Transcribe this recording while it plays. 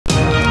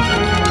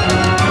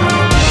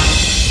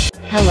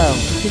Hello,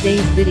 today's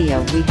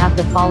video we have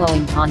the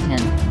following content.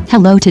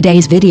 Hello,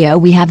 today's video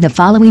we have the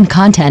following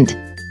content.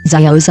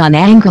 Xiao Zhan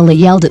angrily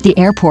yelled at the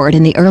airport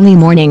in the early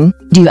morning.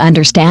 Do you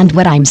understand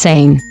what I'm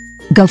saying?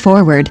 Go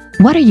forward,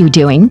 what are you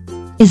doing?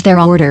 Is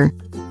there order?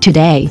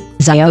 Today,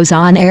 Xiao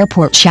Zhan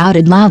airport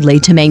shouted loudly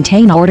to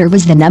maintain order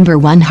was the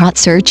 #1 hot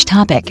search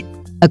topic.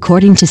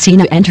 According to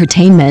Sina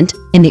Entertainment,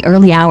 in the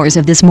early hours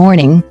of this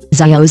morning,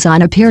 Xiao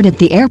Zhan appeared at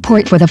the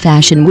airport for the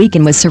fashion week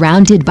and was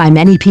surrounded by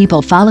many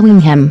people following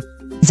him.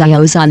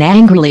 Xiao Zhan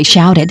angrily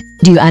shouted,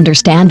 "Do you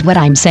understand what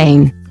I'm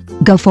saying?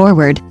 Go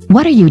forward,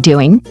 what are you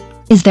doing?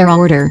 Is there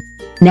order?"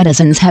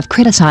 Netizens have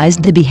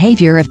criticized the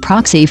behavior of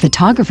proxy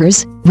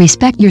photographers.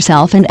 Respect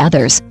yourself and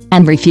others,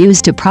 and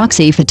refuse to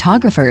proxy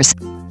photographers.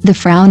 The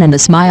frown and the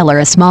smile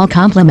are a small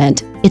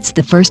compliment. It's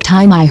the first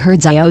time I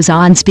heard Xiao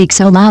Zhan speak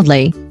so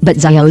loudly, but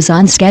Xiao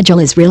Zhan's schedule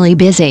is really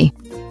busy.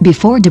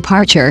 Before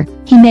departure,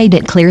 he made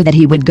it clear that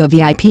he would go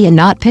VIP and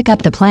not pick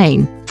up the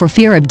plane, for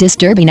fear of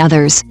disturbing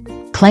others.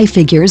 Clay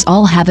figures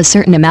all have a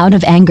certain amount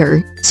of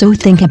anger, so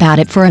think about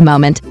it for a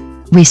moment.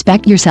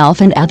 Respect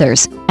yourself and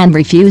others, and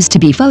refuse to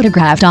be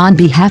photographed on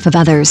behalf of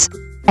others!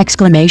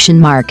 Exclamation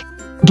mark.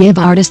 Give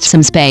artists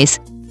some space,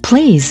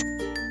 please.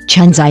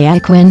 Chen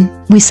Xiaoquan,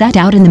 we sat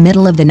out in the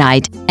middle of the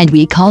night, and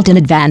we called in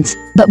advance,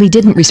 but we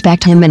didn't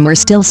respect him and we're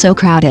still so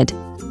crowded.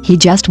 He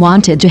just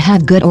wanted to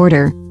have good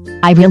order.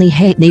 I really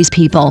hate these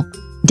people.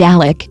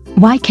 Dalek,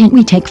 why can't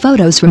we take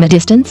photos from a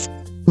distance?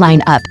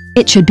 Line up,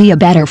 it should be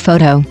a better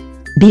photo.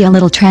 Be a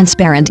little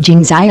transparent,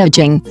 Jing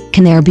Xiaojing,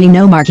 can there be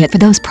no market for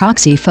those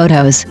proxy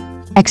photos?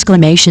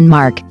 Exclamation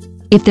mark.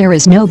 If there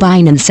is no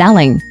buying and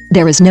selling,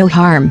 there is no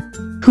harm.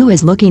 Who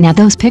is looking at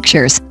those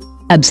pictures?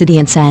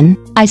 Obsidian Sen,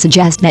 I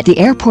suggest that the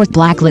airport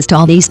blacklist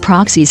all these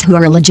proxies who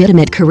are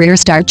legitimate career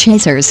star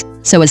chasers,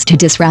 so as to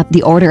disrupt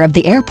the order of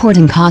the airport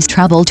and cause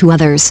trouble to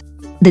others.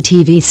 The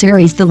TV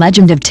series The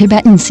Legend of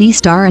Tibetan Sea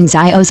starring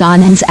Xiao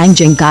Zhan and Zhang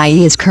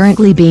Jinggai is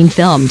currently being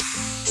filmed.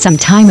 Some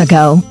time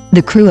ago,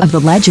 the crew of The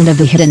Legend of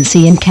the Hidden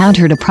Sea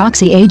encountered a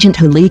proxy agent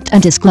who leaked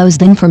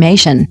undisclosed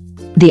information.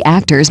 The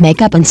actors'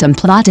 makeup and some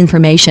plot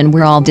information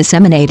were all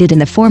disseminated in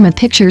the form of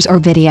pictures or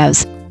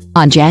videos.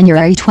 On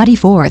January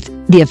 24th,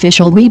 the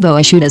official Weibo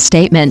issued a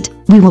statement,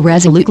 "We will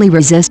resolutely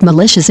resist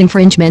malicious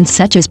infringements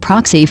such as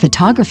proxy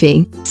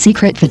photography,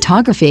 secret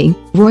photography,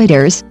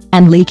 Reuters,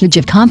 and leakage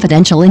of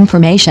confidential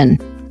information."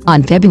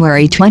 On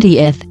February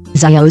 20th,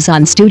 Xiao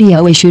Zhan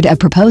Studio issued a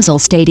proposal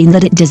stating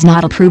that it does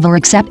not approve or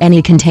accept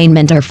any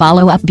containment or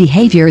follow-up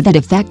behavior that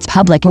affects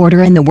public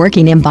order in the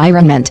working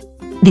environment.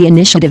 The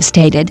initiative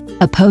stated,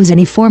 oppose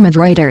any form of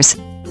Reuters.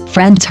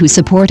 Friends who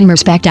support and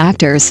respect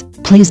actors,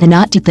 please do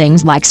not do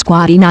things like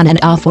squatting on and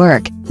off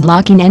work,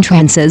 blocking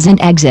entrances and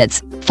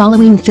exits,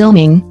 following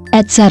filming,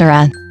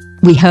 etc.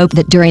 We hope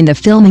that during the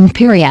filming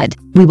period,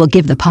 we will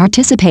give the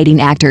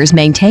participating actors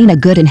maintain a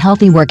good and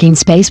healthy working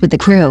space with the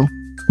crew.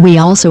 We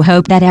also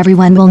hope that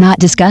everyone will not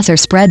discuss or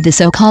spread the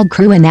so-called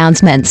crew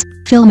announcements,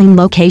 filming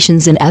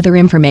locations and other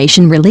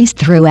information released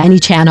through any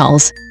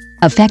channels.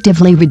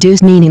 Effectively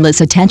reduce meaningless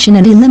attention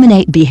and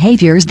eliminate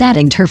behaviors that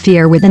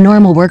interfere with the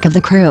normal work of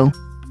the crew.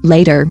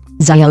 Later,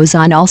 Xiao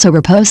Zhan also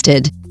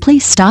reposted,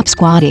 "Please stop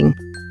squatting.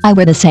 I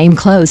wear the same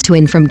clothes to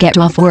and from get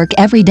off work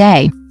every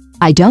day.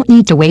 I don't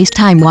need to waste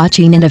time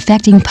watching and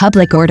affecting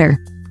public order.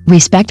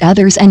 Respect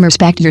others and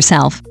respect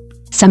yourself."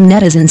 Some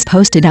netizens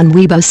posted on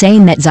Weibo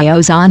saying that Xiao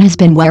Zhan has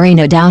been wearing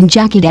a down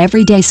jacket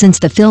every day since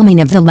the filming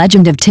of The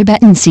Legend of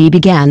Tibetan Sea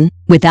began,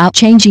 without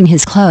changing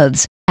his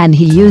clothes, and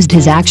he used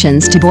his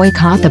actions to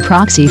boycott the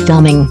proxy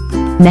filming.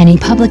 Many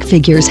public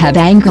figures have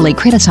angrily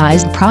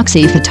criticized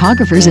proxy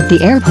photographers at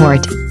the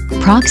airport.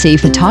 Proxy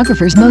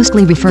photographers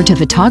mostly refer to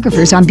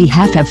photographers on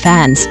behalf of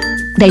fans.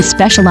 They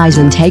specialize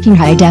in taking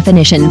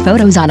high-definition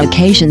photos on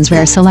occasions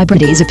where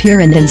celebrities appear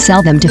and then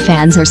sell them to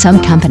fans or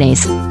some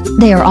companies.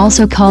 They are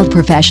also called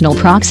professional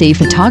proxy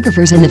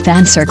photographers in the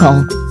fan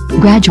circle.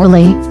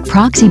 Gradually,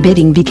 proxy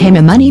bidding became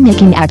a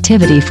money-making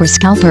activity for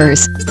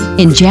scalpers.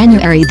 In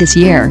January this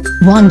year,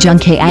 Wang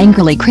Junke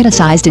angrily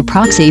criticized a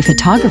proxy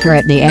photographer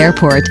at the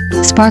airport,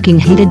 sparking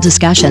heated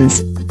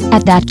discussions.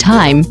 At that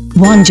time,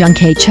 Wang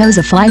Junke chose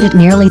a flight at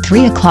nearly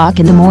 3 o'clock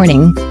in the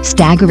morning,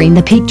 staggering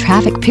the peak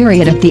traffic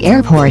period at the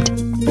airport.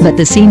 But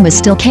the scene was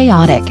still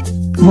chaotic.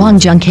 Wang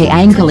Junke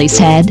angrily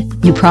said,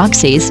 "You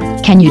proxies,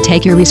 can you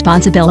take your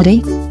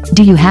responsibility?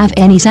 Do you have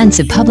any sense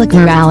of public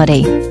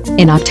morality?"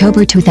 In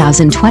October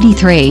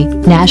 2023,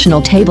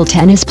 national table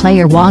tennis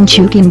player Wang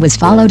Chuqin was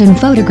followed and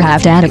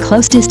photographed at a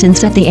close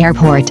distance at the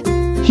airport.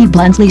 He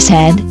bluntly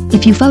said,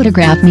 "If you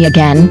photograph me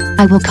again,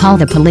 I will call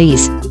the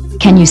police.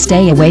 Can you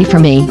stay away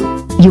from me?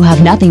 You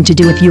have nothing to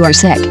do if you are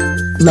sick."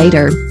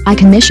 Later, I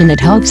commissioned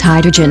Hope's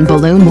Hydrogen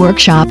Balloon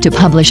Workshop to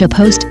publish a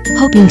post,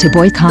 hoping to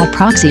boycott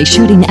proxy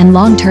shooting and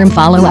long-term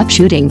follow-up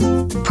shooting.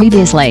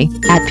 Previously,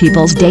 at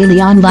People's Daily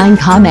Online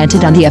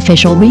commented on the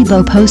official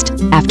Weibo post,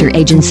 after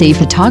agency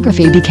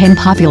photography became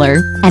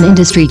popular, an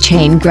industry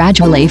chain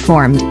gradually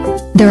formed.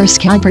 There are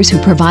scalpers who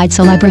provide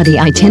celebrity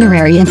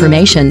itinerary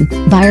information,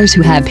 buyers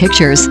who have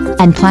pictures,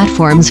 and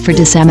platforms for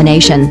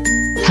dissemination.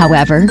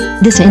 However,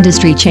 this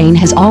industry chain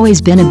has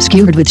always been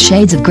obscured with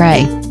shades of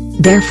gray.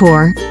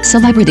 Therefore,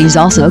 celebrities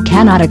also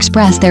cannot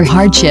express their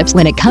hardships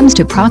when it comes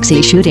to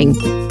proxy shooting.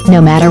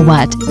 No matter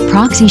what,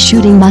 proxy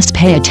shooting must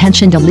pay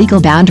attention to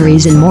legal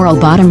boundaries and moral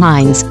bottom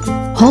lines.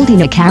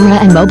 Holding a camera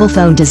and mobile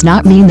phone does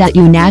not mean that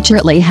you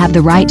naturally have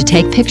the right to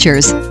take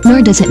pictures,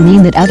 nor does it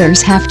mean that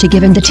others have to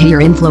give in to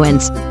your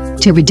influence.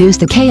 To reduce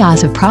the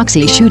chaos of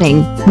proxy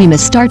shooting, we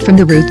must start from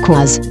the root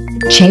cause.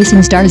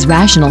 Chasing stars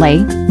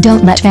rationally,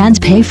 don't let fans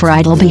pay for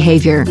idle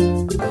behavior.